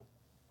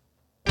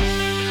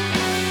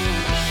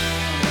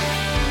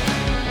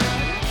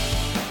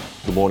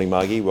Good morning,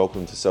 Margie.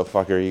 Welcome to Self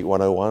Fuckery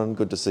 101.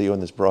 Good to see you on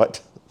this bright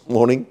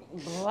morning.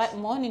 Bright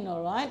morning,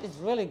 all right. It's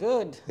really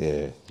good.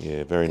 Yeah,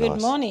 very nice.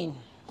 Good morning.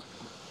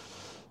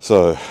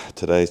 So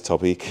today's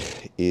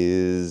topic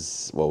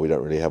is, well, we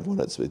don't really have one.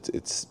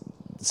 It's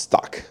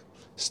stuck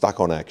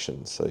on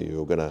action. So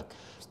you're gonna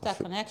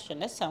Stuck on action.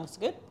 That sounds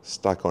good.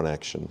 stuck on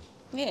action.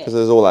 Yeah. Because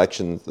there's all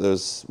action.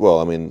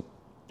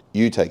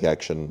 You take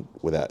action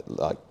without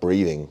like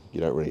breathing.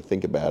 You don't really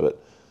think about it.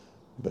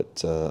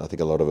 But I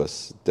think a lot of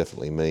us,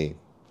 definitely me,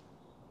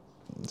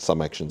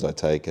 some actions I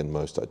take and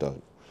most I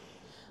don't.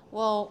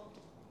 Well,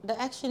 the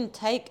action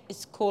take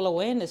is called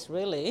awareness,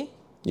 really.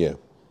 Yeah.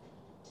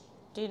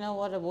 Do you know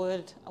what the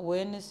word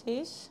awareness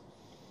is?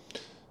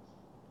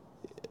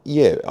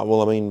 Yeah,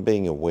 well, I mean,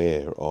 being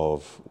aware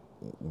of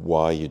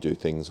why you do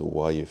things or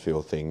why you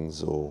feel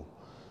things,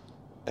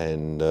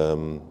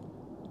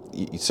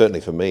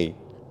 certainly for me,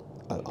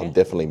 I'm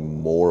definitely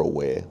more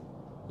aware.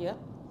 Yeah.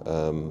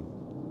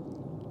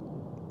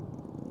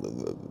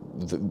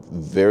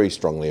 Very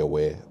strongly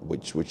aware,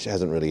 which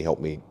hasn't really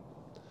helped me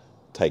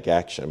take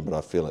action, but I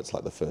feel it's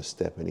like the first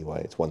step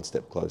anyway. It's one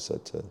step closer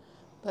to.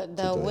 But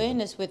the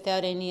awareness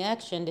without any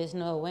action, there's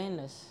no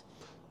awareness.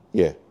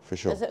 Yeah, for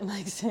sure. Does that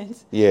make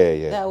sense?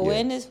 Yeah. The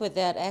awareness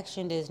without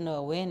action, there's no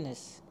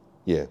awareness.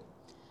 Yeah.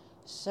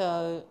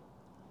 So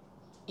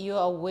you're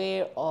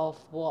aware of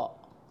what?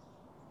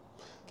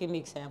 Give me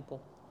an example.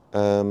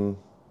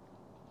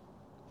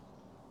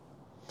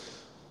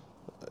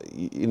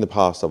 In the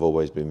past, I've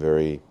always been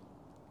very,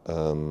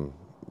 if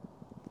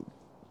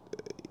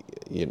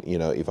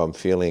I'm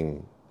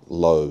feeling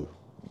low,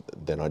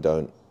 then I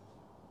don't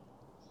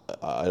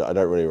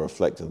really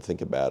reflect and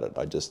think about it.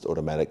 I just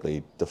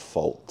automatically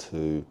default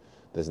to,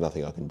 there's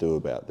nothing I can do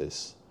about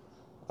this.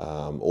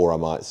 Or I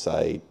might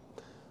say,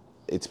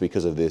 it's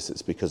because of this,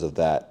 it's because of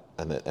that,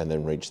 and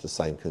then reach the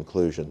same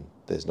conclusion.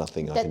 There's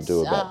nothing I can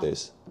do about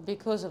this.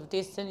 Because of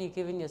this, then you're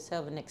giving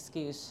yourself an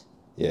excuse.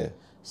 Yeah.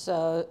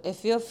 So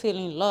if you're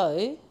feeling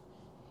low,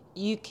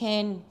 you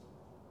can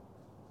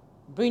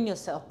bring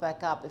yourself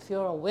back up. If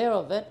you're aware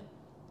of it,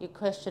 you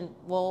question,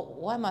 well,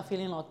 why am I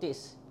feeling like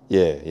this?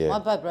 Yeah. My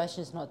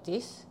vibration is not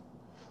this.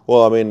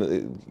 Well, I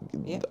mean,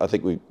 I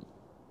think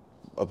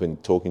I've been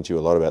talking to you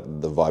a lot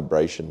about the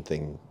vibration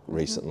thing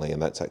recently,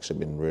 and that's actually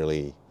been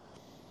really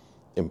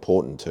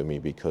important to me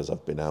because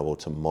I've been able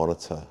to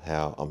monitor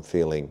how I'm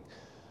feeling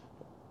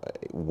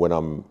when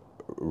I'm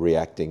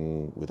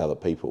reacting with other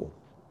people.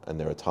 And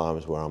there are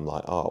times where I'm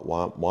like, oh,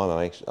 why am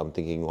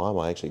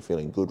I actually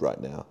feeling good right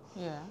now?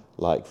 Yeah.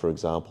 Like, for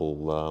example,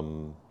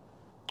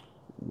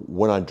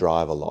 when I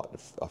drive a lot,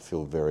 I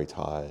feel very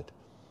tired.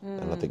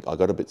 And I think I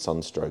got a bit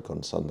sunstroke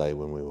on Sunday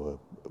when we were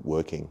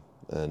working.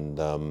 And,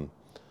 when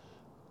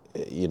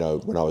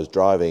I was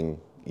driving,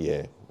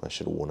 I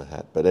should have worn a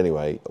hat. But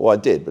anyway, I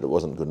did, but it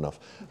wasn't good enough.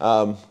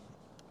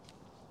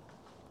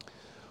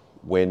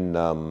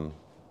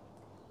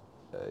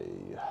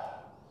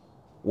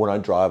 When I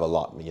drive a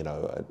lot,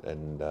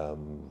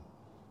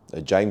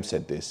 James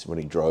said this when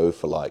he drove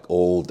for like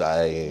all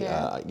day,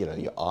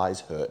 your eyes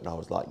hurt. And I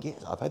was like,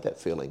 yes, I've had that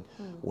feeling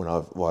when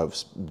I've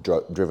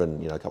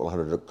driven, a couple of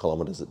 100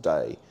 kilometres a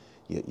day.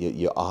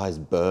 Your eyes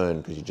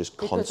burn because you're just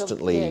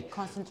constantly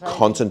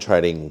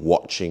concentrating,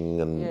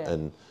 watching,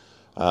 and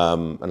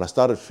I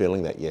started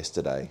feeling that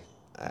yesterday,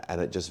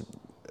 and it just.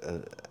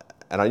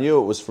 And I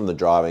knew it was from the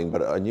driving,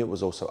 but I knew it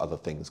was also other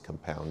things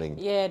compounding.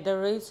 Yeah, the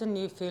reason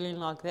you're feeling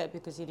like that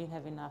because you didn't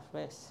have enough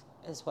rest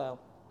as well.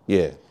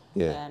 Yeah.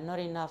 Not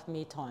enough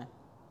me time.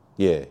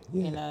 Yeah.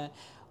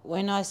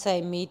 When I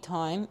say me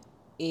time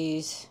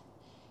is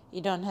you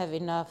don't have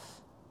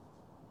enough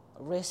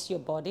rest your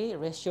body,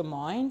 rest your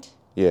mind.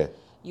 Yeah.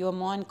 Your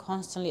mind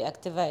constantly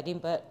activating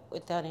but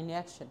without any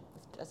action.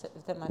 If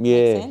that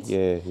makes sense?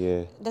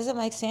 Yeah. Does it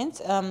make sense?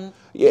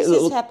 This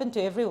has happened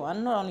to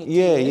everyone, not only to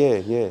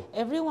you. Yeah.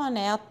 Everyone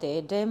out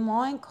there, their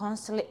mind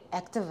constantly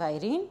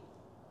activating,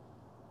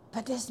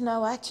 but there's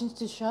no actions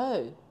to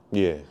show.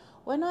 Yeah.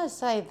 When I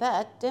say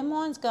that, their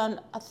mind's going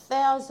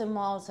 1,000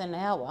 miles an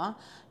hour.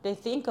 They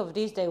think of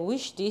this, they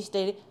wish this,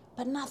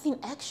 but nothing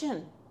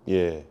action.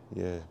 Yeah.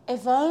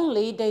 If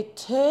only they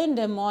turn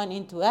their mind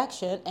into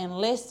action and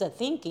less the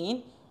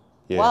thinking,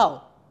 Yeah.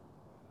 wow.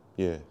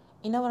 Yeah.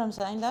 You know what I'm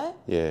saying though?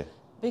 Yeah.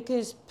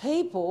 Because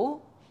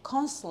people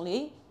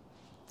constantly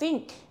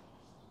think.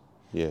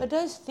 Yeah. But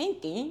those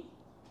thinking,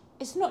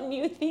 it's not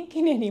new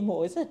thinking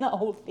anymore. It's an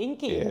old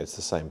thinking. Yeah, it's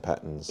the same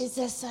patterns. It's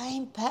the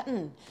same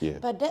pattern. Yeah.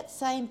 But that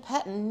same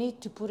pattern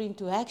need to put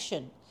into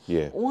action.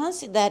 Yeah.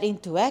 Once that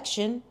into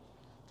action,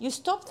 you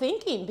stop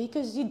thinking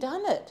because you've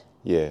done it.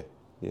 Yeah.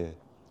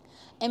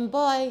 And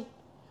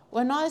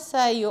when I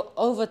say you're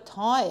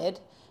overtired,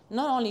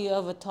 not only you're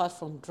overtired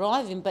from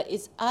driving, but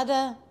it's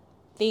other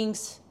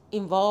things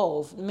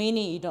involved,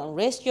 meaning you don't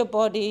rest your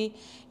body,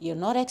 you're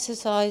not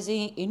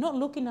exercising, you're not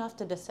looking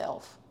after the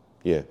self.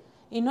 Yeah.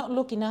 You're not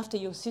looking after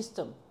your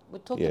system. We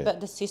talked about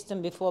the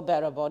system before,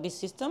 about our body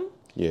system.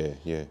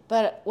 Yeah.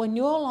 But when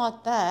you're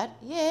like that,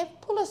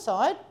 pull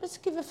aside, let's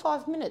give it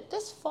 5 minutes.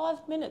 Just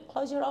 5 minutes,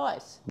 close your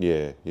eyes.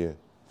 Yeah.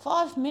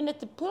 5 minutes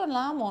to put an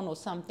alarm on or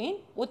something.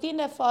 Within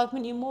that 5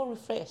 minutes, you're more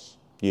refreshed.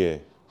 Yeah.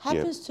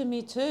 Happens to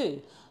me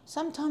too.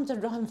 Sometimes I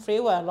drive on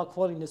freeway, I'm like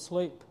falling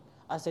asleep.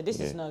 I say, this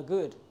is no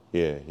good.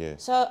 Yeah, yeah.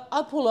 So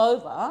I pull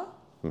over.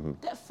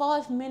 That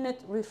 5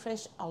 minutes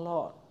refresh a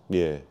lot.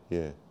 Yeah,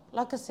 yeah.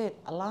 Like I said,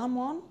 alarm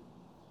on,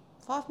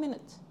 5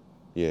 minutes.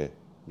 Yeah,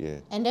 yeah.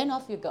 And then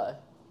off you go.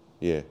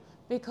 Yeah.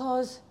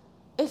 Because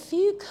if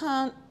you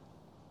can't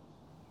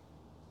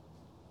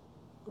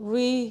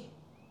regenerate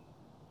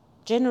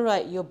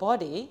your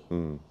body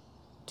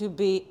to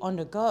be on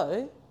the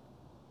go,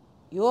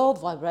 your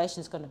vibration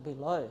is going to be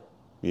low.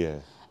 Yeah.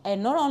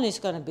 And not only is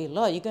it going to be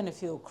low, you're going to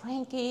feel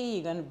cranky,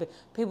 you're going to be,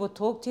 people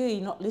talk to you,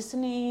 you're not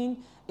listening.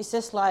 It's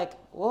just like,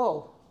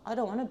 whoa, I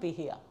don't want to be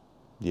here.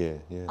 Yeah,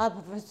 yeah. I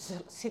prefer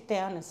to sit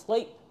down and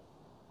sleep.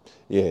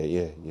 Yeah,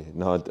 yeah, yeah.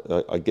 No,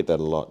 I get that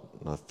a lot,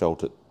 and I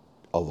felt it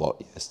a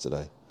lot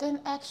yesterday.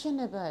 Then action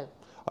it, babe.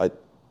 I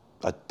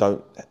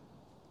don't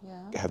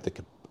Yeah. have the.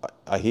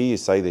 I hear you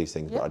say these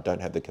things, Yep. but I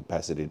don't have the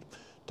capacity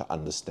to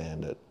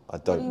understand it. I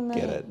do you don't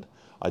get it. mean?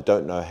 I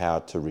don't know how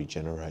to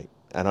regenerate.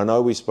 And I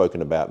know we've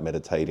spoken about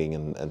meditating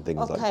and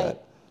things like Okay.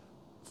 that.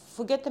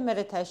 Forget the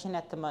meditation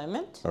at the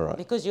moment. All right.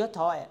 Because you're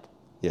tired.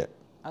 Yeah,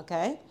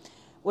 Okay?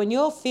 When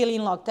you're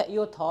feeling like that,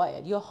 you're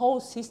tired. Your whole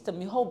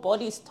system, your whole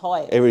body is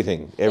tired.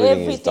 everything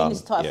is done.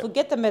 tired. Yeah,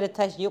 Forget the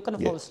meditation, you're going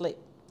to fall Yeah. asleep.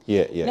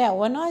 yeah, yeah. Now,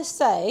 when I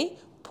say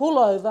pull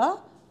over,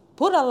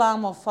 put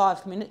alarm on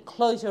 5 minutes,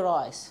 close your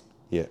eyes.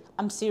 Yeah,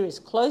 I'm serious.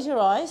 Close your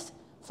eyes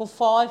for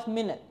 5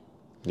 minutes.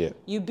 yeah.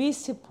 You'd be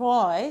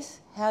surprised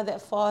how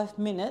that 5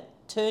 minutes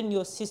turn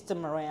your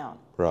system around.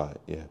 Right,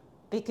 yeah,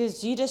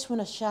 Because you just want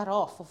to shut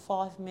off for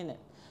 5 minutes.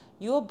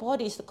 Your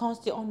body is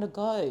constantly on the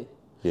go.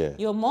 yeah,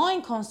 Your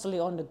mind constantly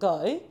on the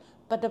go,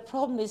 but the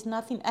problem is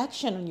nothing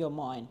action on your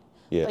mind.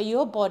 Yeah. But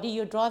your body,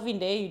 you're driving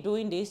there, you're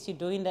doing this, you're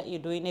doing that, you're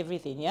doing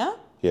everything, yeah?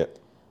 yeah,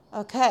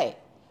 Okay,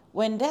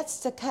 when that's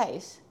the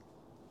case,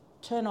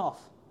 turn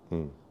off.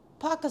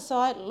 Park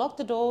aside, lock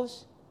the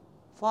doors,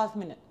 5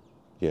 minutes.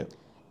 yeah,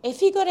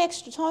 If you got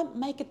extra time,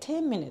 make it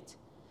 10 minutes.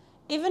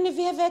 Even if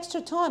you have extra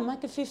time,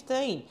 make it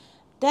 15.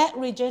 That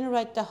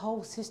regenerates the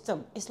whole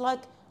system. It's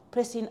like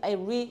pressing a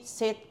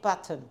reset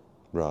button.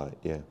 right,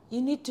 yeah,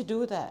 You need to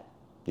do that,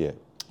 yeah,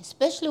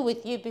 especially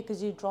with you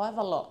because you drive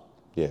a lot.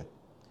 yeah,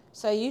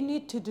 So you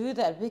need to do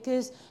that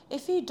because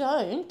if you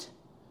don't,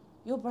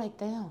 you'll break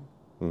down.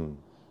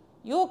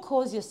 You'll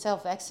cause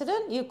yourself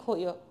accident, you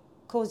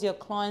cause your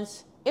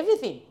clients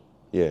everything.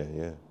 yeah,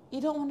 yeah,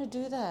 You don't want to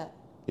do that.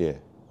 yeah,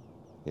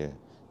 yeah,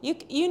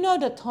 You know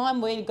the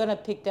time where you're going to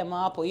pick them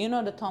up or you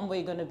know the time where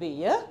you're going to be,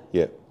 yeah?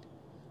 yeah,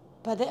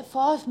 But that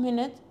 5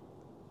 minutes,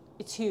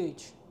 it's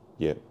huge.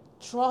 yeah.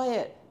 Try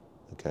it.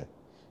 Okay.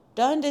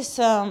 Don't just,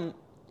 oh,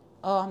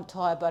 I'm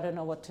tired, but I don't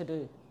know what to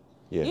do.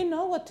 Yeah, You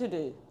know what to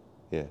do.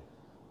 yeah,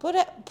 Put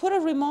a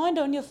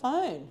reminder on your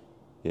phone.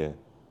 yeah,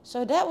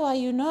 So that way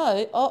you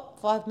know,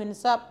 5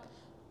 minutes up,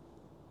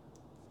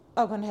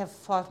 I'm going to have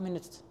 5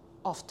 minutes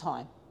off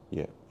time.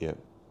 yeah, yeah,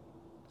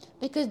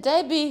 Because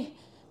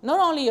not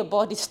only your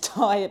body's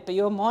tired, but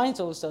your mind's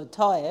also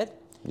tired.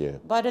 yeah,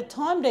 By the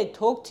time they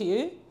talk to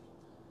you,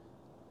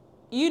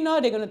 you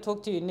know they're going to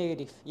talk to you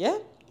negative, yeah?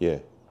 yeah,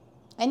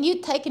 And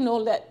you taking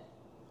all that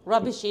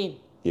rubbish in.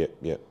 yeah,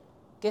 yeah,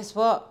 Guess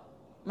what?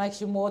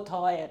 Makes you more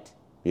tired.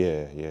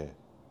 yeah, yeah,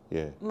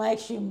 yeah,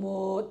 Makes you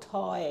more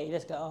tired. You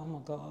just go, oh my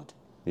God.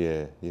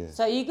 yeah, yeah,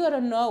 So you got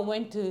to know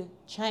when to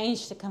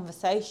change the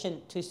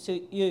conversation to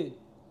suit you.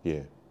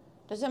 yeah,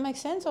 Does that make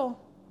sense? Or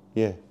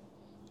yeah,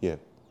 yeah,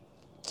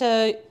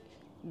 so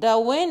the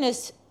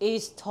awareness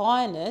is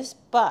tiredness,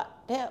 but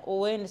that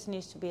awareness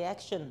needs to be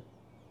action.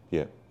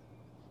 yeah.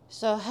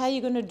 So how are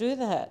you going to do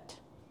that?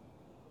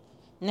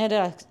 Now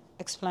that I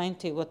explained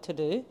to you what to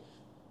do,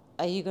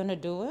 are you going to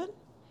do it?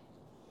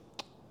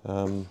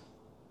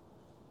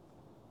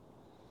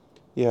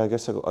 Yeah, I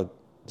guess I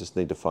just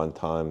need to find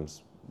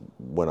times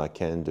when I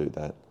can do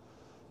that.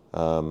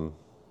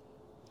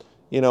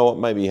 You know what,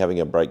 maybe having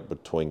a break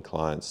between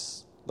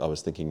clients, I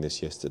was thinking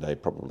this yesterday,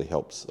 probably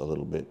helps a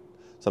little bit.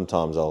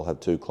 Sometimes I'll have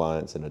 2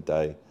 clients in a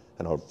day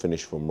and I'll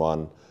finish from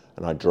one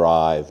and I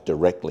drive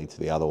directly to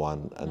the other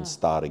one and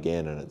start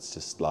again, and it's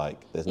just like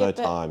there's Yeah, no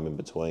but- time in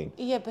between.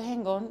 Yeah, but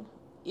hang on.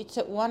 It's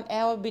at 1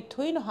 hour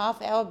between or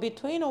half hour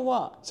between or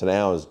what? It's an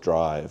hour's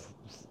drive.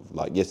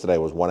 Like yesterday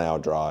was 1 hour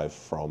drive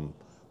from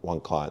one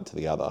client to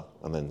the other,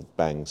 and then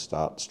bang,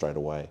 start straight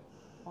away.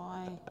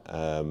 Why?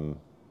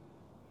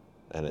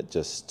 And it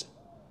just,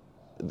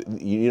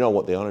 you know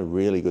what, the only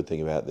really good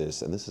thing about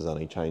this, and this has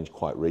only changed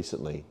quite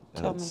recently,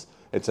 and Tell me.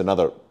 it's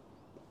another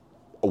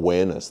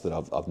awareness that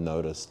I've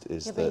noticed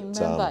is Yeah, that but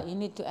remember, you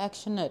need to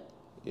action it.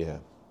 yeah,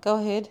 Go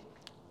ahead.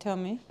 Tell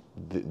me.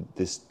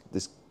 this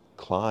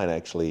client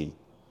actually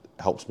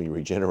helps me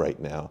regenerate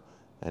now,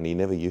 and he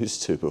never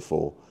used to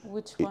before.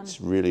 Which one? It's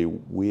really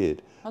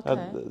weird. Okay.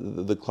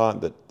 The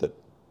client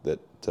that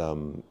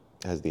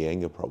has the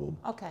anger problem.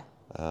 Okay.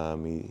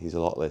 He's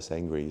a lot less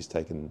angry. He's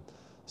taken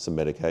some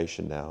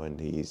medication now, and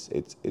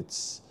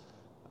it's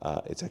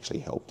actually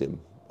helped him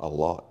a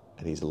lot,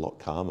 and he's a lot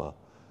calmer.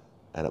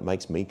 and it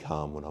makes me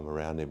calm when I'm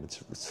around him.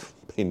 It's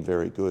been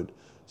very good.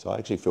 So I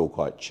actually feel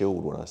quite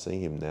chilled when I see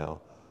him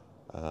now.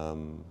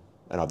 And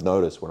I've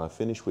noticed when I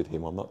finish with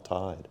him, I'm not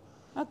tired.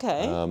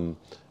 Okay.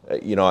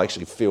 I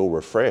actually feel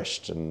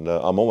refreshed, and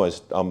I am.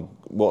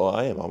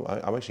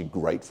 I'm actually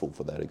grateful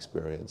for that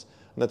experience,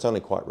 and that's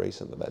only quite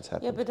recent that's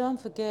happened. Yeah, but don't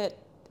forget,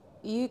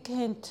 you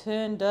can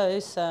turn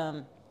those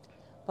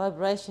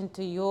vibration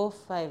to your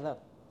favor.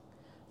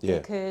 Yeah.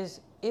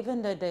 Because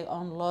even though they're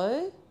on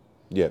low,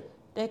 Yeah.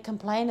 they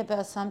complain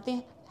about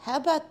something. How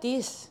about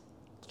this?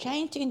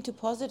 Change into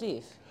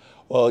positive.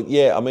 Well,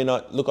 yeah. I mean,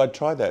 I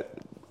tried that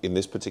in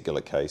this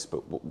particular case, but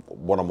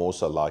what I'm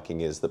also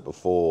liking is that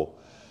before,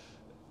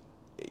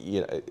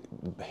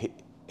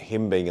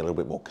 him being a little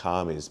bit more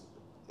calm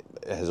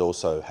has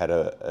also had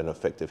an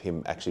effect of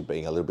him actually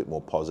being a little bit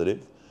more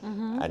positive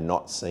and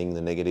not seeing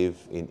the negative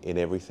in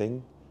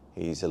everything.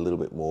 He's a little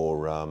bit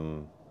more,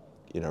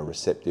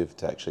 receptive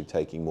to actually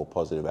taking more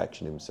positive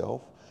action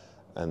himself,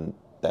 and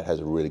that has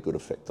a really good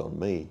effect on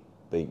me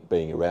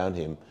being around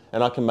him.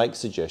 And I can make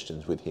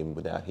suggestions with him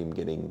without him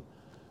getting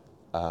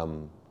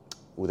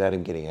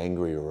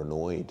angry or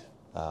annoyed.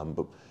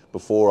 But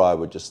before I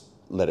would just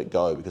let it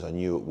go because I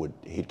knew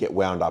he'd get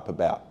wound up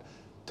about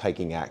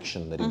taking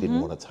action that he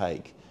didn't want to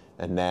take.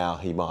 And now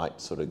he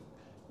might sort of,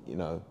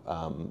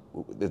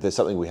 if there's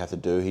something we have to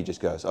do, he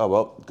just goes, oh,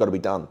 well, got to be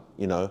done,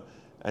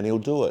 and he'll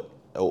do it.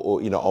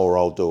 Or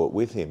I'll do it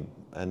with him.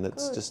 And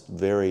it's Good. just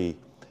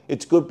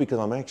it's good because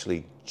I'm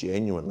actually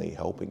genuinely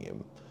helping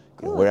him.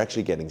 We're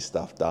actually getting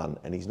stuff done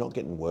and he's not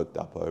getting worked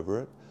up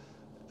over it.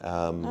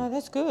 Oh,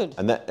 that's good.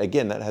 And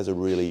that has a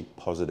really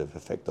positive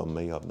effect on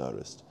me, I've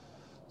noticed.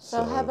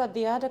 So how about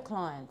the other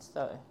clients,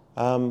 though?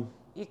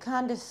 You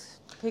can't just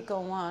pick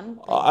on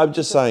one. I'm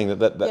just saying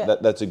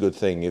that's a good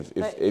thing. If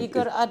you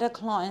got other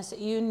clients,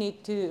 you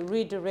need to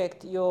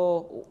redirect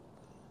your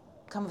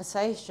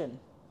conversation.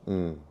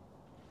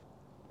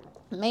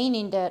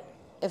 Meaning that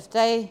if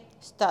they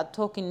start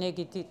talking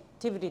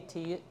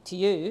negativity to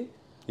you,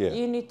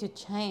 you need to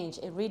change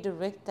and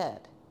redirect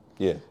that.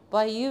 Yeah.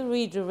 By you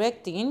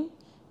redirecting,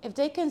 if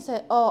they can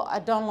say, oh, I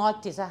don't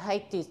like this, I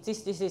hate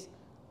this,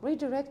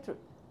 redirect it.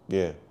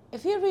 Yeah.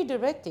 If you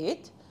redirect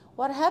it,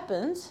 what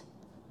happens?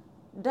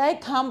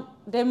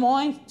 Their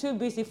mind's too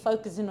busy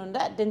focusing on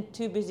that, then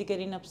too busy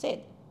getting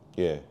upset.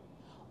 Yeah.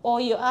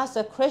 Or you ask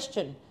a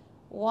question,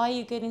 why are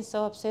you getting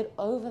so upset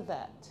over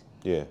that?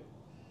 Yeah.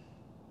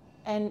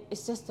 And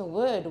it's just a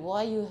word,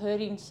 why are you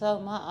hurting so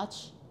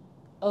much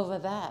over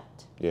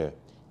that? Yeah.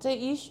 So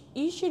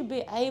you should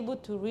be able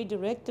to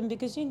redirect them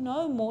because you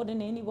know more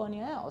than anyone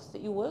else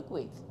that you work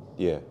with.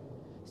 Yeah.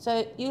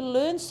 So you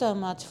learn so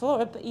much for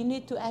it, but you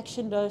need to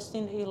action those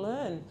things that you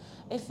learn.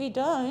 If you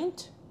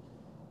don't,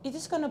 it's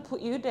just going to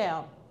put you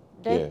down.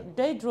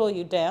 They draw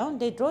you down,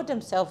 they draw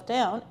themselves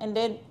down, and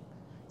then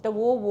the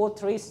World War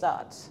III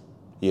starts.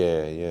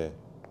 Yeah.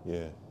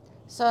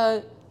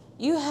 So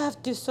you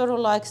have to sort of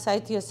like say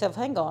to yourself,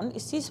 hang on,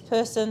 is this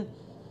person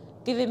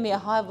giving me a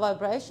high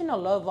vibration or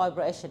low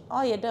vibration?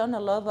 Oh, you're doing a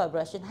low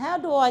vibration. How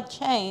do I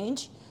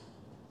change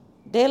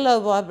their low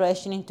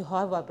vibration into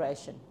high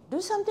vibration? Do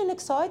something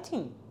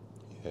exciting.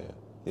 Yeah.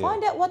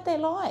 Find out what they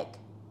like.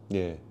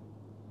 Yeah.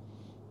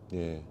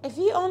 Yeah. If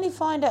you only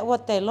find out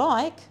what they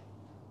like,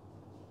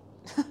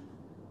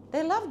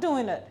 they love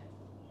doing it.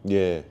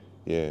 Yeah.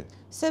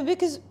 So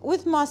because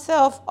with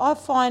myself, I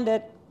find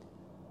that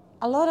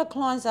a lot of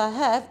clients I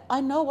have,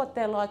 I know what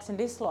their likes and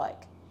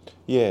dislikes.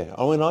 Yeah,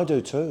 I mean, I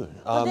do too.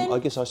 Then, I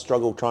guess I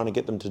struggle trying to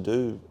get them to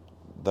do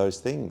those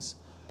things.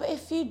 But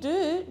if you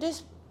do,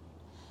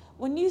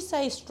 when you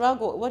say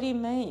struggle, what do you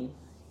mean?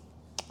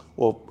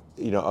 Well,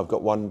 I've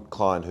got one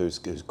client who's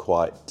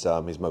quite,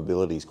 his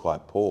mobility is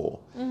quite poor,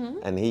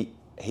 and he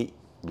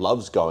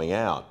loves going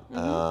out.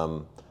 I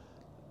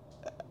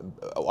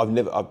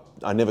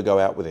never go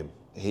out with him.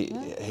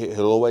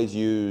 He'll always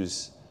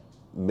use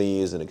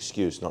me as an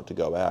excuse not to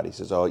go out. He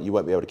says, oh, you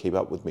won't be able to keep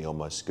up with me on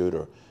my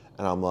scooter.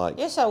 And I'm like...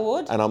 Yes, I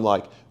would. And I'm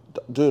like,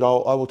 dude, I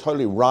will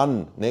totally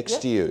run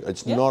next to you.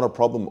 It's not a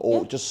problem.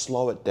 Or just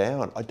slow it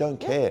down. I don't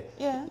care.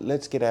 Yeah.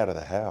 Let's get out of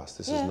the house.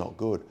 This is not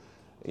good.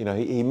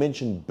 He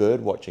mentioned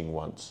bird watching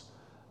once.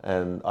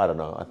 And I don't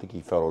know, I think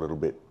he felt a little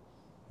bit,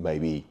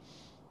 maybe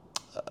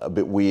a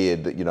bit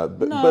weird that,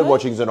 bird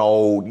watching's an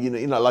old,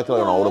 like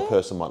an older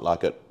person might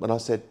like it. And I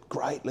said,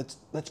 great, let's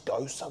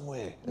go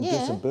somewhere and do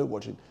some bird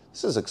watching.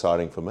 This is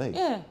exciting for me.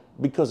 Yeah.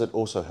 Because it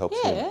also helps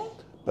him.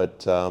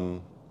 But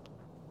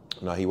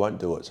no, he won't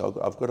do it. So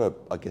I've got to,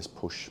 I guess,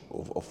 push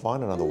or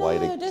find another way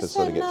to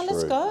sort of get through.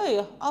 Let's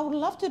go. I would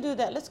love to do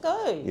that. Let's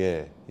go.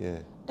 Yeah.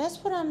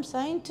 That's what I'm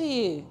saying to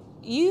you.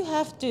 You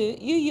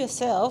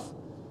yourself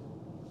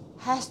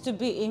has to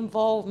be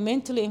involved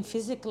mentally and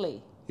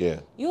physically.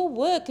 Yeah. Your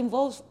work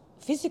involves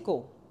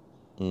physical.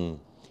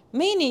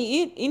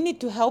 Meaning you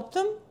need to help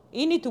them,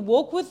 you need to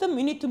walk with them,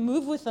 you need to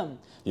move with them.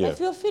 Yeah. But if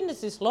your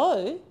fitness is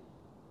low,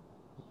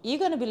 you're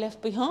going to be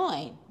left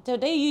behind. So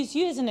they use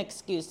you as an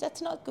excuse.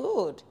 That's not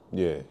good.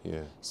 Yeah.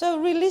 So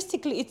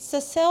realistically, it's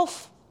a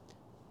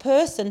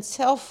self-system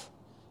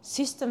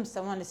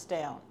someone is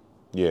down.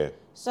 Yeah.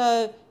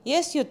 So,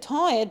 yes, you're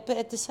tired, but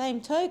at the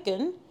same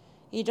token,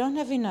 you don't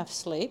have enough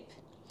sleep.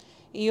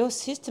 Your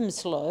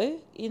system's low.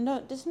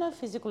 There's no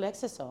physical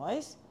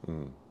exercise.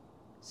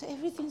 So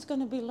everything's going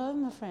to be low,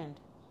 my friend.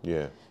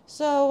 Yeah.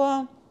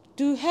 So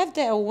to have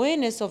the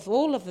awareness of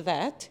all of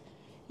that,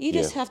 you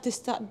just Yeah. have to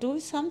start doing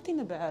something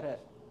about it.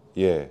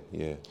 Yeah.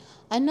 Yeah.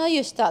 I know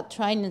you start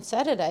training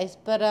Saturdays,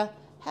 but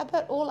how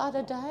about all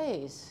other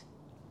days?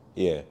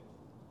 Yeah.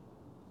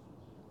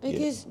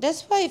 Because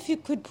that's why if you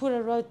could put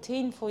a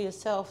routine for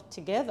yourself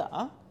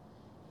together,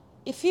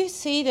 if you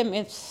see them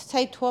at,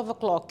 say, 12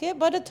 o'clock,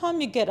 by the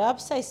time you get up,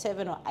 say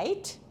 7 or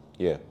 8,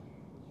 Yeah.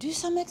 do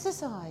some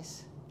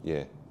exercise.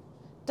 Yeah.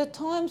 The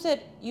times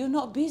that you're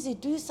not busy,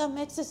 do some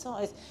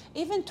exercise.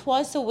 Even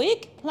twice a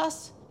week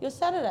plus your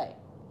Saturday.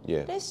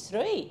 Yeah. There's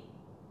 3.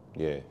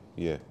 Yeah.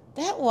 Yeah.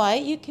 That way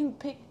you can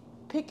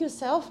pick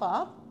yourself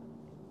up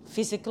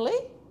physically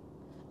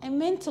and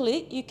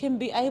mentally you can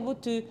be able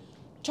to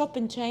chop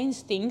and change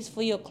things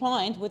for your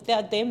client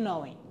without them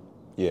knowing.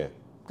 Yeah.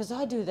 Because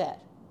I do that.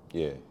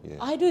 Yeah. Yeah.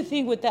 I do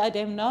things without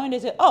them knowing. They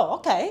say, oh,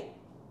 okay.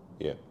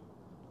 Yeah.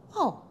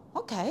 Oh,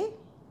 okay.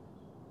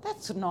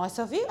 That's nice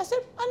of you. I said,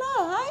 I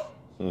know,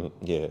 hey?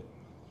 Yeah.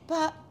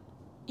 But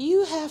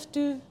you have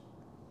to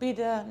be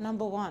the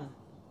number one.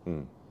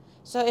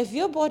 So if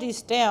your body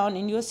is down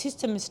and your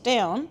system is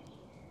down,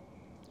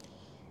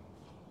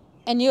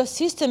 and your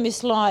system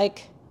is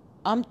like,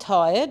 I'm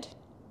tired,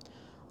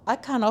 I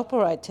can't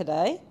operate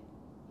today,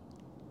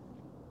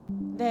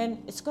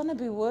 then it's going to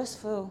be worse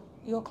for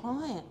your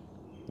client.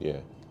 Yeah.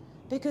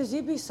 Because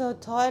you'll be so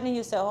tired and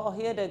you say, oh,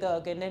 here they go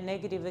again, they're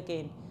negative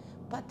again.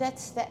 But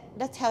that's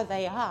how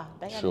they are.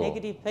 They are Sure.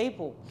 negative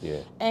people.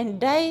 Yeah. And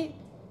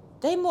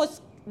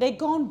they've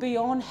gone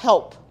beyond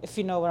help, if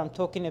you know what I'm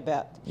talking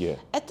about. Yeah.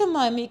 At the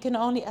moment, you can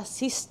only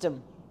assist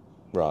them.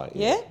 Right.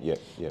 Yeah? Yeah.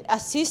 Yeah.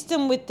 Assist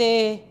them with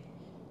their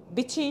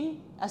bitching,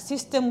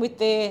 assist them with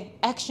their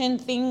action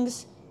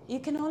things. You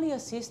can only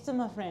assist them,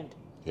 my friend.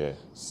 Yeah.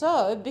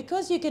 So,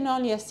 because you can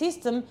only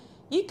assist them,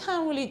 you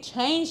can't really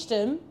change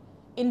them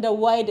in the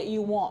way that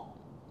you want.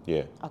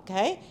 Yeah.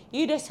 Okay?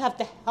 You just have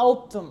to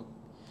help them.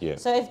 Yeah.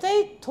 So if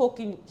they're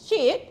talking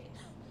shit,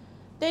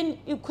 then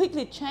you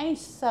quickly change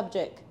the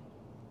subject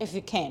if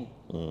you can.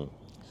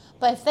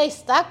 But if they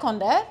stuck on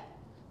that,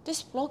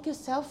 just block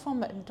yourself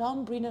from it and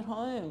don't bring it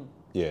home.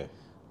 Yeah.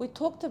 We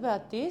talked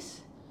about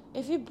this.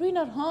 If you bring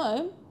it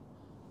home,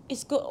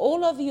 it's got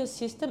all over your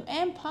system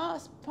and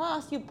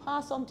you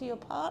pass on to your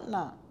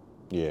partner.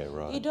 Yeah.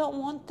 Right. You don't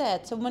want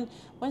that. So when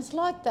it's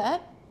like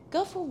that,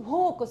 go for a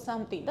walk or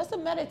something.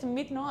 Doesn't matter, it's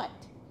midnight.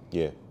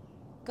 Yeah.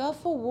 Go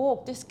for a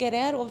walk. Just get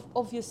out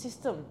of your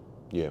system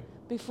Yeah.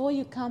 before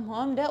you come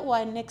home. That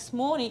way, next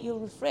morning, you'll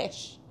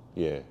refresh.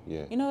 Yeah.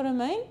 Yeah. You know what I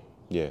mean?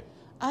 Yeah.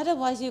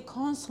 Otherwise, you're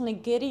constantly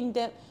getting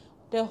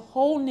the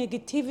whole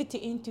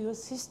negativity into your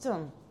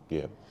system.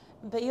 Yeah.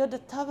 But you're the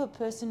type of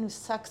person who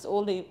sucks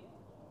all the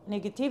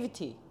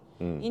negativity.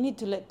 You need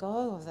to let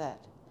go of that.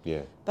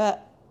 Yeah.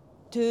 But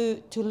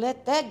to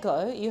let that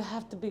go, you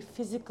have to be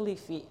physically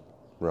fit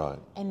Right.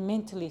 and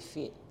mentally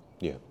fit.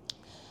 Yeah.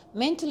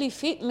 Mentally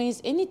fit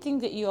means anything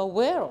that you're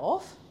aware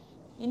of,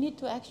 you need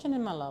to action it,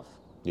 my love.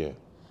 Yeah.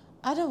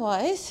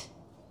 Otherwise,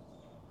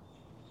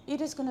 you're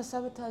just going to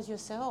sabotage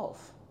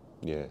yourself.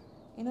 Yeah.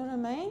 You know what I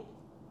mean?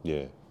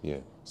 Yeah. Yeah.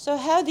 So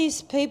how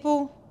these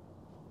people,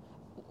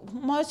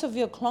 most of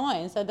your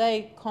clients, are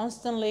they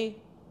constantly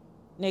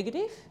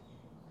negative?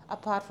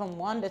 Apart from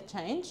one that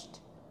changed?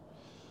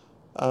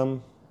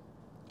 I'm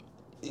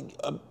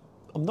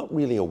not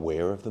really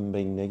aware of them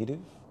being negative.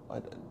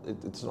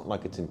 It's not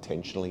like it's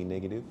intentionally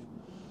negative.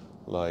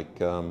 Like,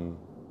 do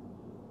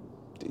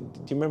you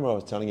remember I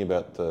was telling you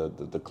about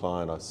the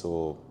client I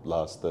saw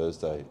last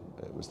Thursday?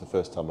 It was the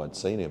first time I'd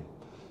seen him.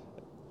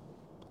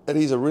 And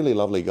he's a really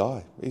lovely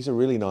guy. He's a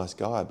really nice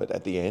guy. But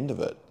at the end of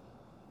it,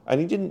 and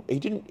he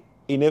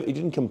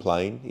didn't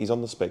complain. He's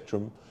on the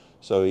spectrum,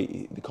 so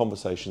the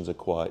conversations are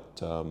quite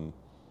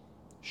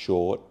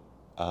short.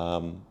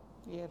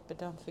 Yeah, but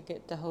don't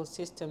forget the whole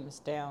system is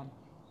down.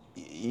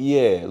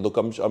 Yeah, look,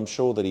 I'm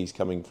sure that he's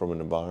coming from an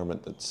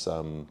environment that's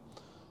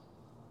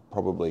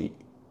probably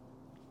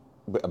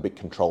a bit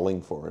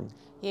controlling for him.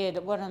 Yeah,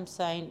 what I'm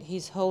saying,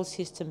 his whole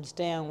system's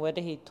down.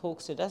 Whether he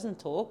talks or doesn't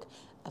talk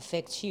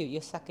affects you.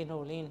 You're sucking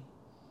all in.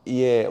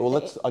 Yeah,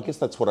 well, I guess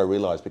that's what I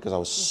realised because I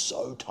was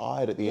so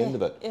tired at the end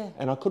of it, Yeah.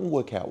 and I couldn't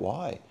work out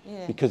why.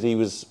 Yeah. Because he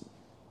was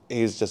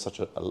just such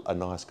a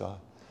nice guy.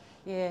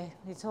 Yeah,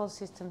 his whole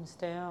system's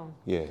down.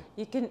 Yeah.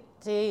 You can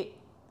see,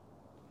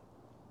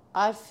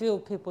 I feel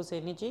people's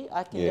energy.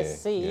 I can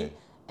just see. Yeah.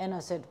 And I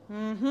said,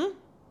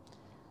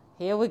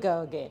 here we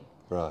go again.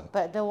 Right.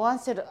 But the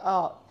ones that,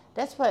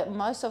 that's why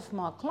most of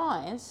my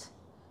clients,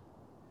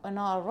 when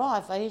I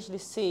arrive, I usually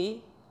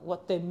see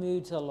what their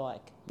moods are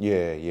like.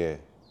 Yeah, yeah.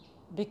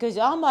 Because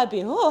I might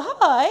be, oh,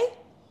 hi.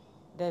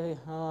 They'll be,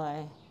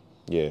 hi.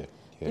 Yeah,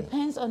 yeah.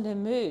 Depends on their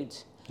mood.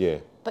 Yeah.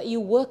 But you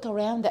work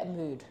around that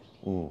mood.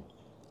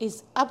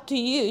 It's up to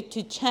you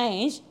to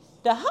change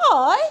the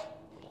hi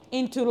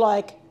into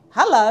like,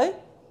 hello.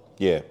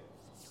 Yeah.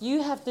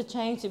 You have to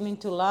change them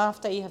into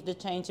laughter. You have to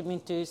change them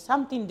into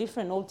something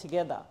different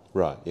altogether.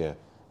 Right, yeah.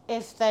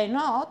 If they're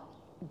not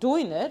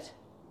doing it,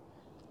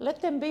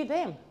 let them be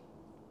them.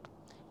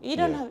 You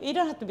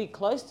don't have to be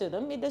close to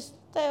them. You just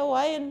stay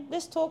away and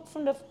let's talk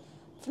from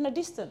the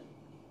distance.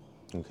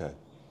 Okay.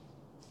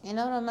 You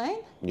know what I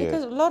mean? Yeah.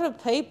 Because a lot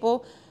of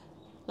people,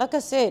 like I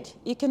said,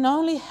 you can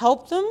only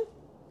help them.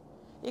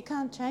 You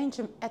can't change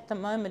them at the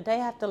moment. They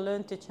have to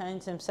learn to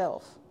change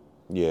themselves.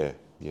 Yeah,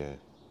 yeah.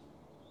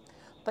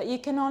 But you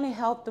can only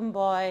help them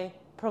by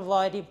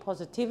providing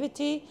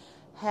positivity,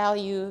 how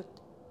you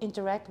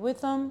interact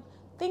with them,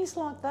 things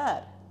like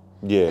that.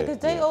 Yeah. Because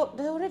they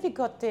already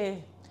got their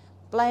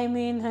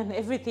blaming and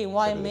everything,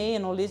 why me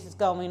and all this is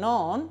going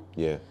on.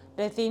 Yeah.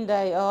 They think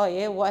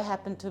what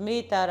happened to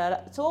me,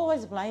 It's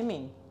always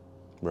blaming.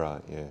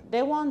 Right, yeah.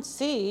 They won't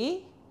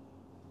see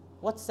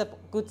what's the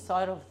good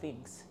side of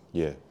things.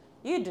 Yeah.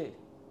 You do.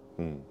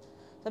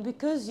 So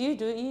because you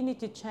do, you need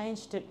to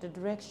change the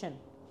direction,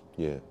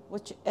 Yeah.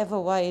 whichever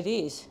way it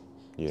is.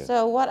 Yeah.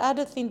 So what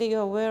other thing that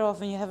you're aware of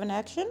when you have an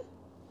action?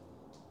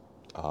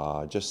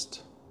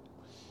 Just,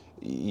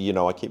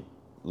 I keep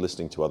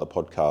listening to other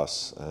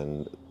podcasts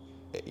and,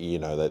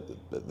 that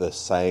the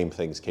same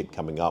things keep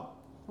coming up.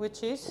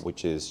 Which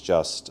is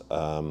just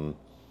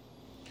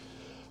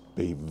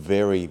be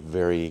very,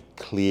 very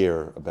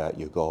clear about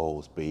your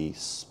goals. Be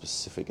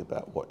specific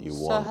about what you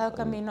want. So how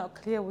come you're not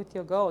clear with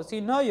your goals?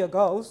 You know your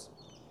goals.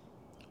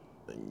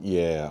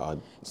 Yeah.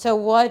 So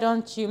why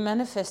don't you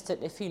manifest it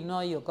if you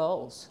know your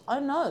goals? I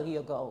know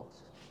your goals.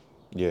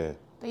 Yeah.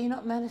 But you're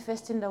not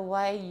manifesting the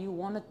way you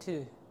wanted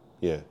to.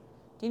 Yeah.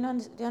 Do you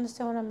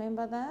understand what I mean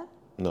by that?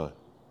 No.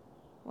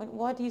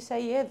 Why do you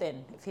say yeah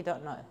then if you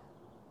don't know?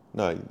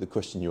 No, the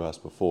question you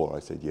asked before, I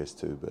said yes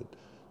to, but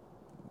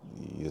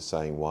you're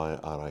saying, why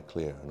aren't I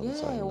clear? And I'm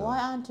saying no. Why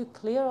aren't you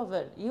clear of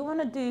it? You want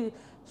to do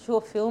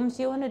short films,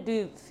 you want to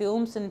do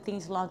films and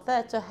things like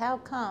that, so how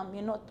come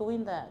you're not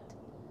doing that?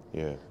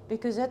 Yeah.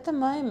 Because at the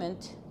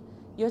moment,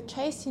 you're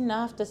chasing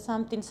after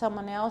something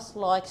someone else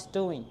likes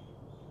doing.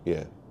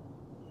 Yeah.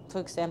 For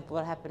example,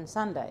 what happened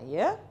Sunday,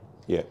 yeah?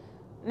 Yeah.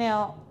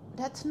 Now,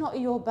 that's not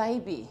your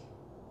baby.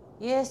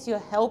 Yes, you're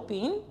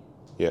helping.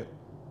 Yeah.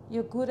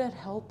 You're good at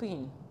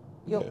helping.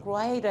 You're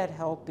great at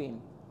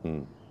helping.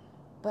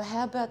 But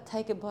how about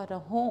take it by the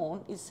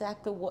horn,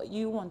 exactly what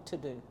you want to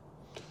do?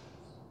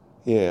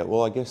 Yeah,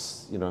 well, I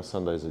guess,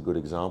 Sunday's a good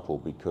example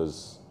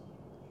because...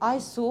 I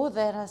saw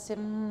that, I said,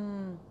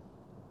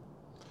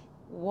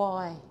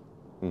 why?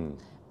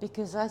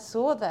 Because I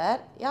saw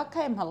that, I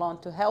came along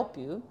to help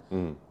you,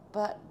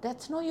 but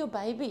that's not your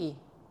baby.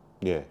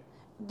 Yeah.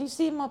 Do you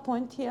see my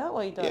point here,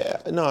 or you don't? Yeah,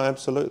 no,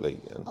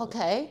 absolutely.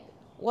 Okay,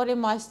 what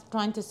am I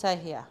trying to say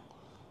here?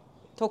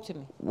 Talk to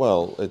me.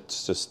 Well,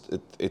 it's just,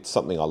 it's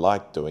something I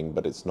like doing,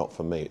 but it's not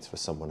for me, it's for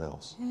someone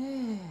else.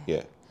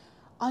 Yeah.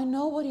 I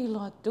know what he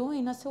liked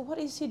doing. I said, what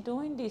is he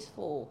doing this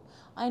for?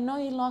 I know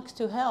he likes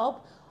to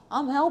help.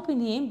 I'm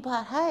helping him,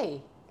 but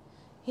hey,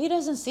 he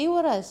doesn't see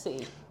what I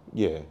see.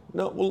 Yeah.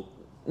 No,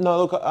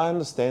 look, I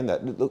understand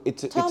that. Look,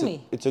 it's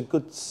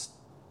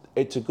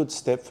a good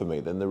step for me.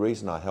 Then the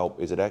reason I help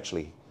is it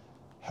actually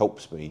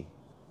helps me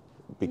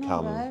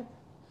become... No, babe.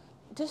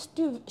 Just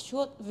do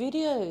short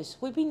videos.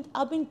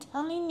 I've been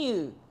telling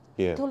you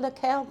till the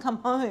cow come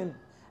home.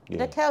 Yeah.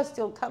 The cow's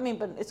still coming,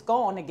 but it's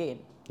gone again.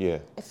 Yeah.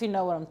 If you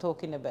know what I'm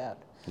talking about.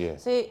 Yeah.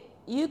 See,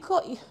 you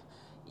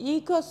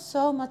got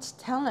so much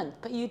talent,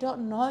 but you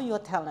don't know your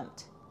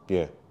talent.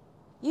 Yeah.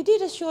 You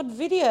did a short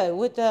video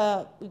with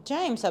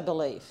James, I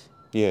believe.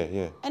 Yeah,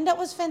 yeah. And that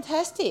was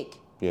fantastic.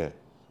 Yeah.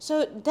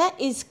 So that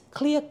is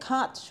clear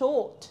cut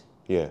short.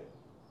 Yeah.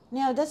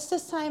 Now that's the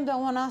same that I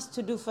want us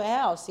to do for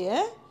ours,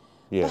 yeah?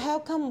 Yeah. But how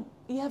come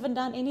you haven't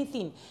done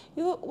anything?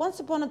 Once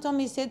upon a time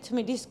you said to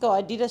me, this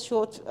guy did a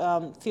short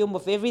film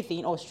of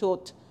everything, or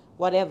short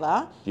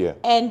whatever. Yeah.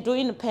 And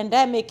during the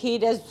pandemic, he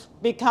has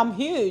become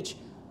huge.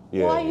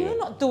 Yeah, Why are you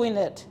not doing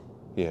it?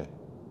 Yeah.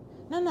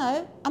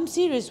 No, I'm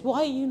serious.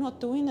 Why are you not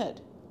doing it?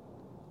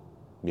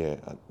 Yeah.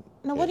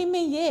 Now, what do you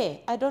mean, yeah?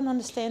 I don't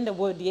understand the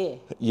word yeah.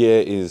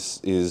 Yeah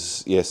is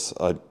yes,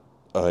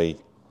 I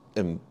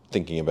am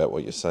thinking about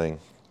what you're saying.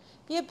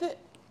 Yeah, but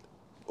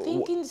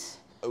thinking's...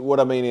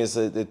 What I mean is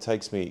it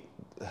takes me...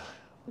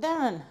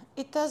 Darren,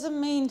 it doesn't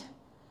mean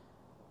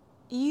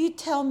you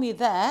tell me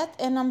that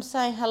and I'm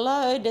saying,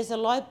 hello, there's a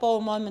light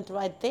bulb moment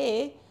right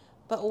there,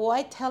 but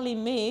why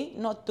telling me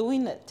not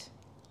doing it?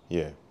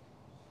 Yeah.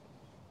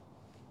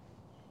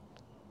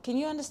 Can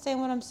you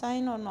understand what I'm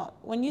saying or not?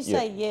 When you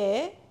say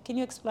yeah, can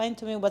you explain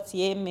to me what's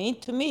yeah mean?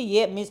 To me,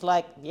 yeah means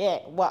like, yeah,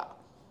 what?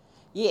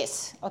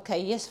 Yes.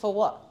 Okay, yes for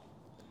what?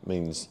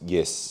 Means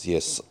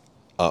yes.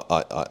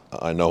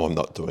 I know I'm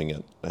not doing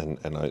it, and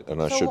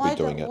I should be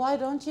doing it. Why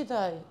don't you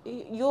though?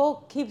 You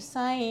keep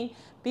saying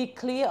be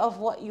clear of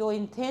what your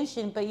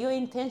intention, but your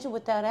intention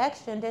without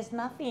action, there's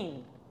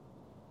nothing.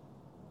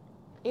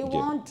 It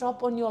won't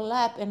drop on your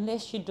lap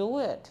unless you do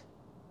it.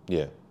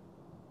 Yeah.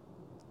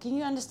 Can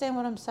you understand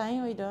what I'm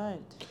saying or you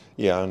don't?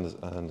 Yeah,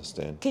 I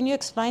understand. Can you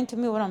explain to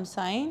me what I'm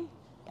saying?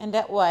 And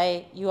that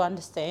way you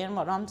understand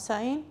what I'm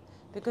saying?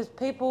 because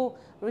people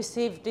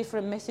receive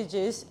different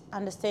messages,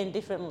 understand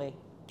differently.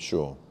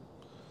 Sure.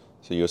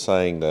 So you're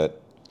saying that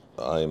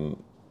I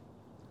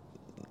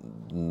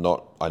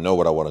know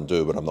what I want to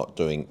do, but I'm not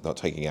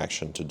taking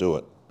action to do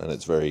it. And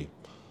it's very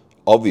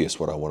obvious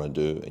what I want to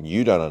do, and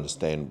you don't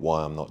understand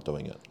why I'm not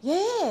doing it.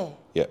 Yeah.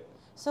 Yeah.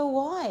 So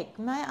why?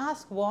 May I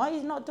ask why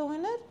you're not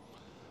doing it?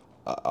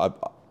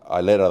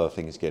 I let other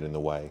things get in the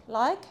way.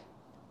 Like?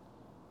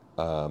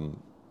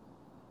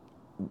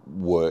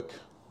 Work.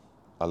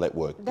 I let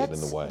work get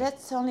in the way.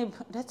 That's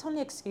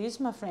only excuse,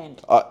 my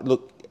friend.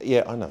 Look,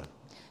 yeah, I know.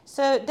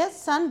 So that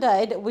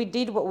Sunday that we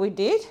did what we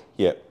did,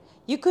 Yeah.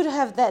 you could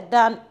have that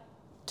done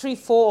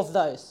 3-4 of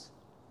those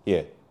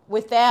Yeah.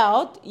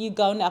 without you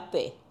going up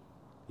there.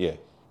 Yeah.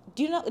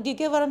 Do you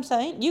get what I'm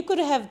saying? You could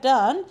have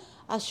done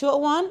a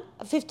short one,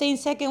 a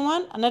 15-second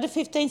one, another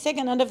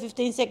 15-second, another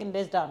 15-second,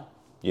 that's done.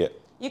 Yeah.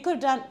 You could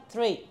have done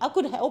 3. I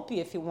could help you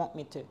if you want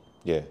me to.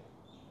 Yeah.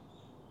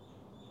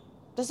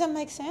 Does that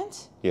make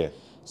sense? Yeah.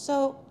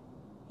 So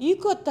you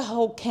got the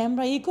whole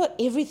camera, you got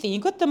everything, you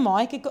got the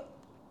mic,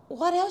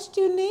 what else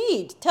do you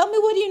need? Tell me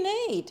what you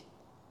need.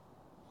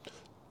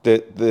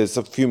 There's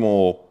a few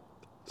more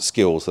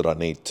skills that I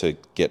need to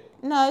get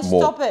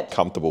more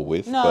comfortable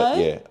with. No, but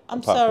yeah,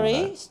 I'm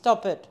sorry,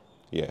 stop it.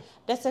 Yeah.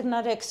 That's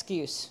another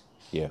excuse.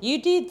 Yeah.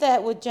 You did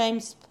that with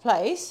James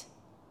Place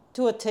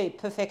to a T,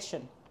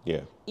 perfection.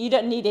 Yeah. You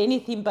don't need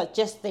anything but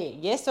just there,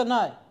 yes or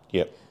no?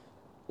 Yeah.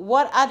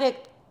 What other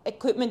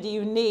equipment do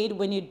you need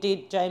when you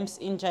did James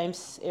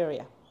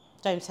area,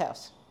 James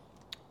house?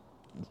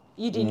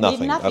 You didn't need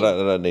nothing. I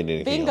don't need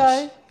anything Bingo.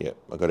 else. Yeah,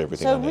 I got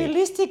everything I need. So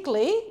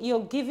realistically,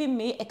 you're giving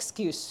me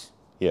excuse.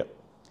 Yeah.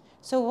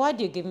 So why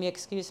do you give me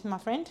excuse, my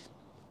friend?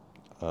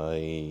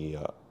 I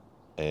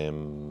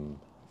am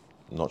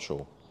not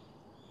sure.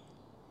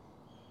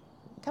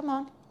 Come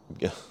on.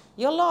 Yeah.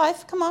 Your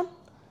life, come on.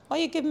 Why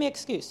you give me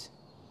excuse?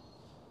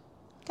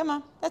 Come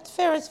on. That's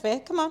fair as fair.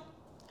 Come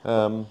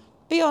on.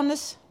 Be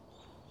honest.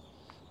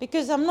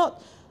 Because I'm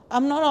not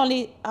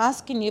only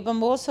asking you, but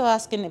I'm also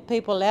asking the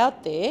people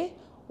out there,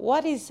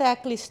 what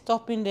exactly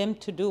stopping them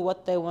to do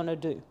what they want to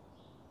do?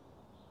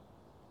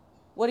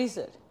 What is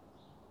it?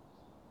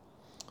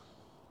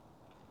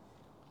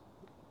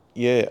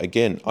 Yeah,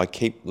 again, I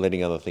keep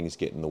letting other things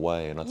get in the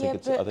way, and I think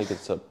it's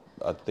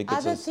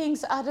other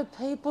things, other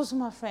people's,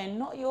 my friend,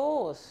 not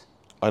yours.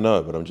 I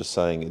know, but I'm just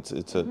saying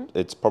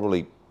it's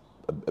probably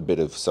a bit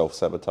of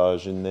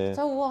self-sabotage in there.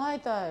 So why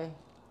though?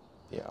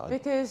 Yeah.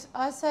 Because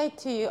I say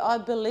to you, I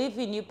believe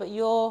in you, but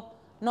you're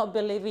not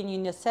believing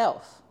in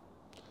yourself.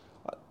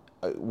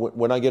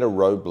 When I get a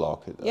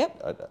roadblock,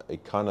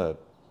 it kind of...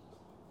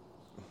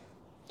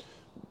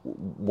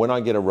 When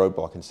I get a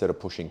roadblock, instead of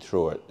pushing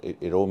through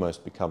it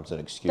almost becomes an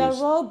excuse.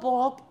 The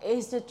roadblock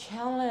is the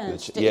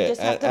challenge that yeah, you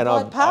just have to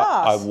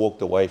bypass. I've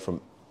walked away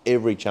from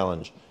every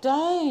challenge.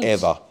 Don't.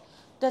 Ever.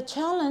 The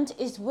challenge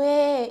is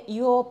where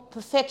your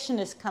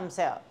perfectionist comes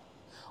out,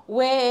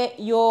 where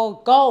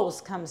your goals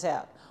comes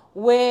out,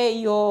 where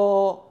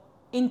your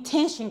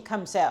intention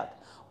comes out,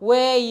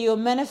 where your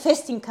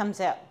manifesting comes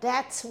out.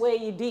 That's where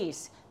it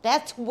is.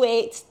 That's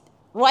where it's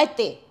right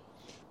there.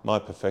 My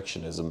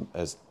perfectionism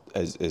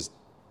is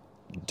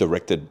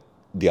directed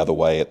the other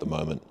way at the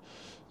moment,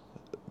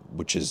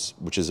 which is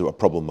a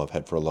problem I've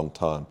had for a long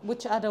time.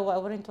 Which other way?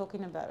 What are you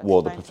talking about?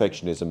 Well, the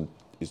perfectionism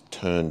is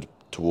turned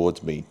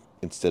towards me.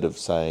 Instead of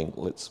saying,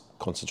 let's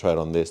concentrate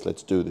on this,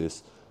 let's do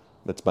this,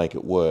 let's make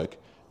it work,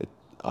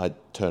 I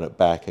turn it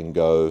back and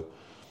go,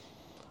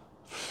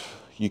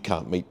 you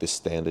can't meet this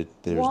standard.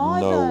 There's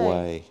no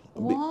way.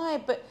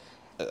 Why? But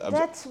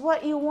that's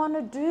what you want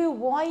to do.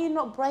 Why are you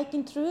not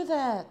breaking through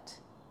that?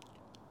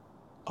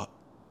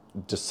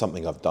 Just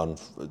something I've done.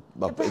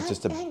 It's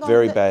just a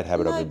very bad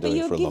habit I've been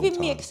doing for a long time. But you're giving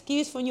me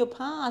excuse from your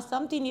past,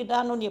 something you've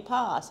done on your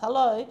past.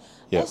 Hello? Yep.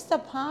 That's the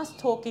past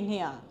talking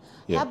here.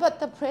 Yep. How about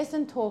the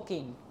present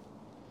talking?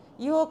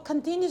 You're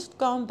continuously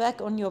going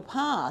back on your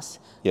past.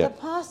 Yep.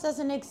 The past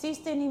doesn't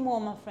exist anymore,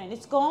 my friend.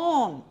 It's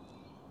gone.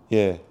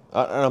 Yeah,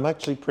 and I'm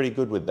actually pretty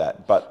good with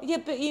that. But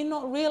you're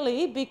not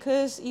really,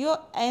 because you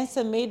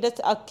answer me that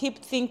I keep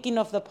thinking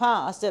of the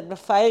past, that the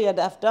failure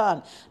that I've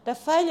done. The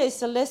failure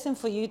is a lesson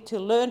for you to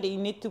learn that you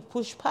need to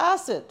push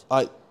past it.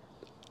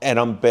 And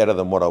I'm better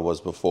than what I was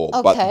before.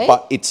 Okay.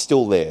 But it's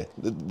still there.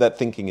 That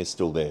thinking is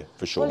still there,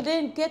 for sure. Well,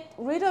 then get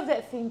rid of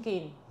that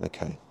thinking.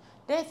 Okay.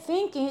 That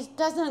thinking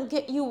doesn't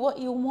get you what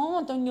you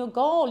want on your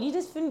goal. You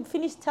just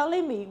finished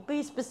telling me,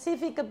 be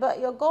specific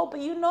about your goal, but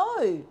you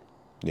know.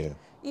 Yeah.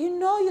 You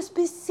know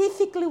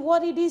specifically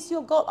what it is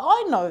your goal.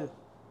 I know.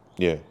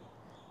 Yeah.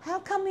 How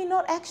come you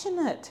not action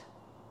it?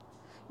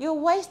 You're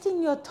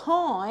wasting your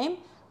time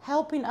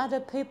helping other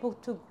people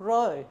to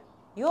grow.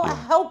 You're a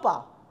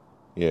helper.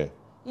 Yeah.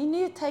 You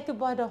need to take it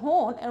by the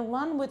horn and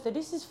run with it.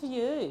 This is for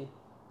you.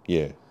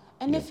 Yeah.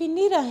 And if you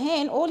need a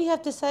hand, all you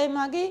have to say,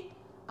 Maggie,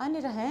 I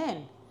need a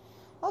hand.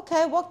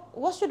 Okay,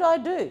 what should I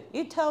do?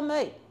 You tell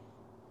me.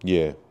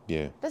 Yeah,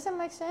 yeah. Does that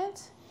make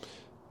sense?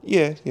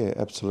 Yeah,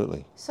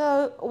 absolutely.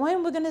 So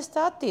when we're going to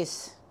start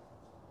this?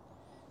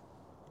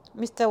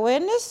 Mr.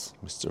 Awareness?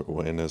 Mr.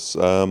 Awareness.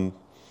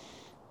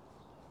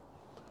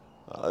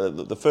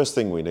 The first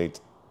thing we need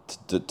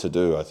to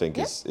do, I think,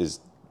 is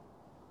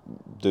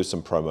do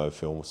some promo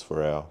films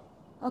for our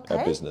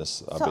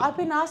business. So I've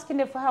been asking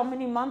you for how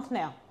many months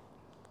now?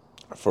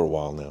 For a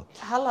while now.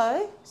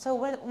 Hello. So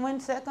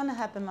when's that going to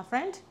happen, my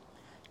friend?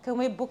 Can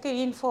we book it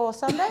in for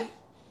Sunday?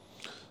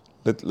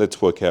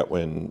 Let's work out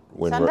when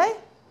Sunday?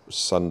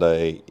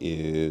 Sunday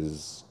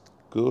is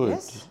good.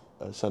 Yes.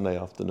 Sunday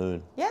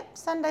afternoon. Yep,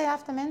 Sunday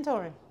after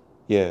mentoring.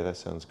 Yeah, that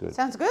sounds good.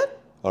 Sounds good?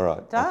 All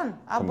right. Done.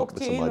 I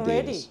booked you in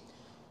already.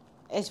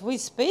 As we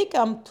speak,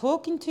 I'm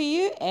talking to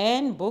you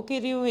and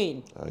booking you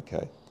in.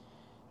 Okay.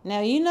 Now,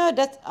 you know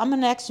that I'm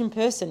an action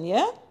person,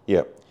 yeah?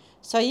 Yep.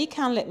 So you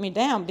can't let me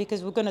down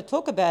because we're going to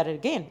talk about it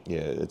again.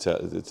 Yeah, it's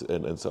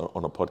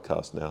on a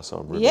podcast now, so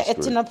I'm really Yeah, screwed.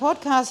 it's in a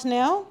podcast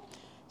now.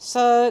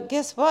 So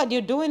guess what?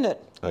 You're doing it.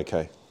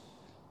 Okay.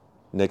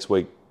 Next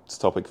week's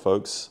topic,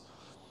 folks,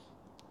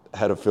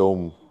 how to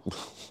film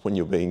when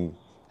you've been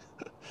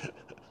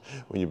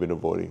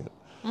avoiding it.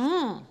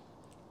 All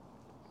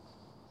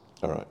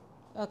right.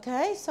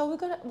 Okay, so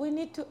we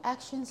need to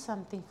action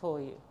something for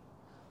you.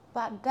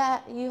 But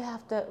that you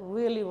have to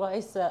really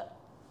rise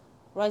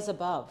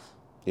above.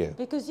 Yeah.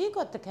 Because you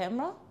got the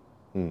camera.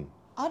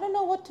 I don't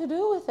know what to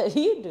do with it.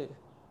 You do.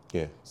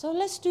 Yeah. So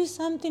let's do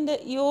something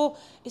that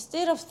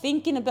instead of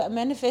thinking about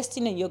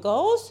manifesting your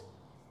goals,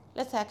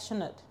 let's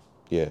action it.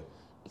 Yeah.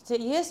 So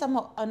yes,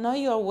 I know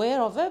you're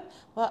aware of it,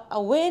 but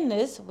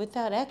awareness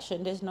without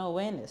action, there's no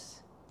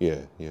awareness.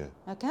 Yeah, yeah.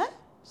 Okay?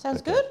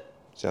 Sounds Okay. good?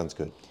 Sounds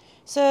good.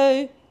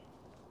 So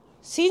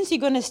since you're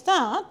going to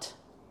start,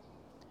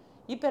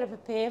 you better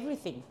prepare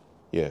everything.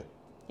 Yeah.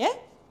 Yeah?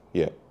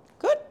 Yeah.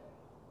 Good?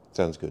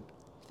 Sounds good.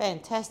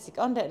 Fantastic.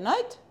 On that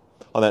note,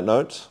 On that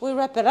note, we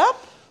wrap it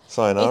up.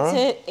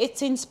 sayonara.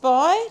 It's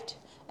inspired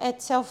at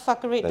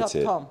selffuckery.com. That's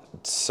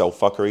it.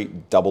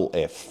 Self-fuckery, double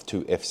F,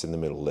 2 Fs in the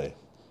middle there.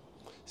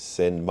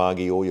 Send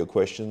Margie all your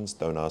questions.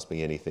 Don't ask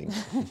me anything.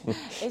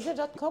 Is it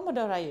 .com or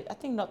 .au? I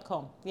think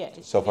 .com. Yeah.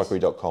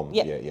 Selffuckery.com.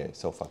 Yeah.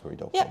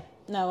 Selffuckery.com. Yep.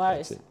 No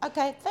worries. That's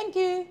Okay. Thank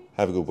you.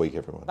 Have a good week,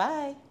 everyone.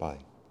 Bye. Bye.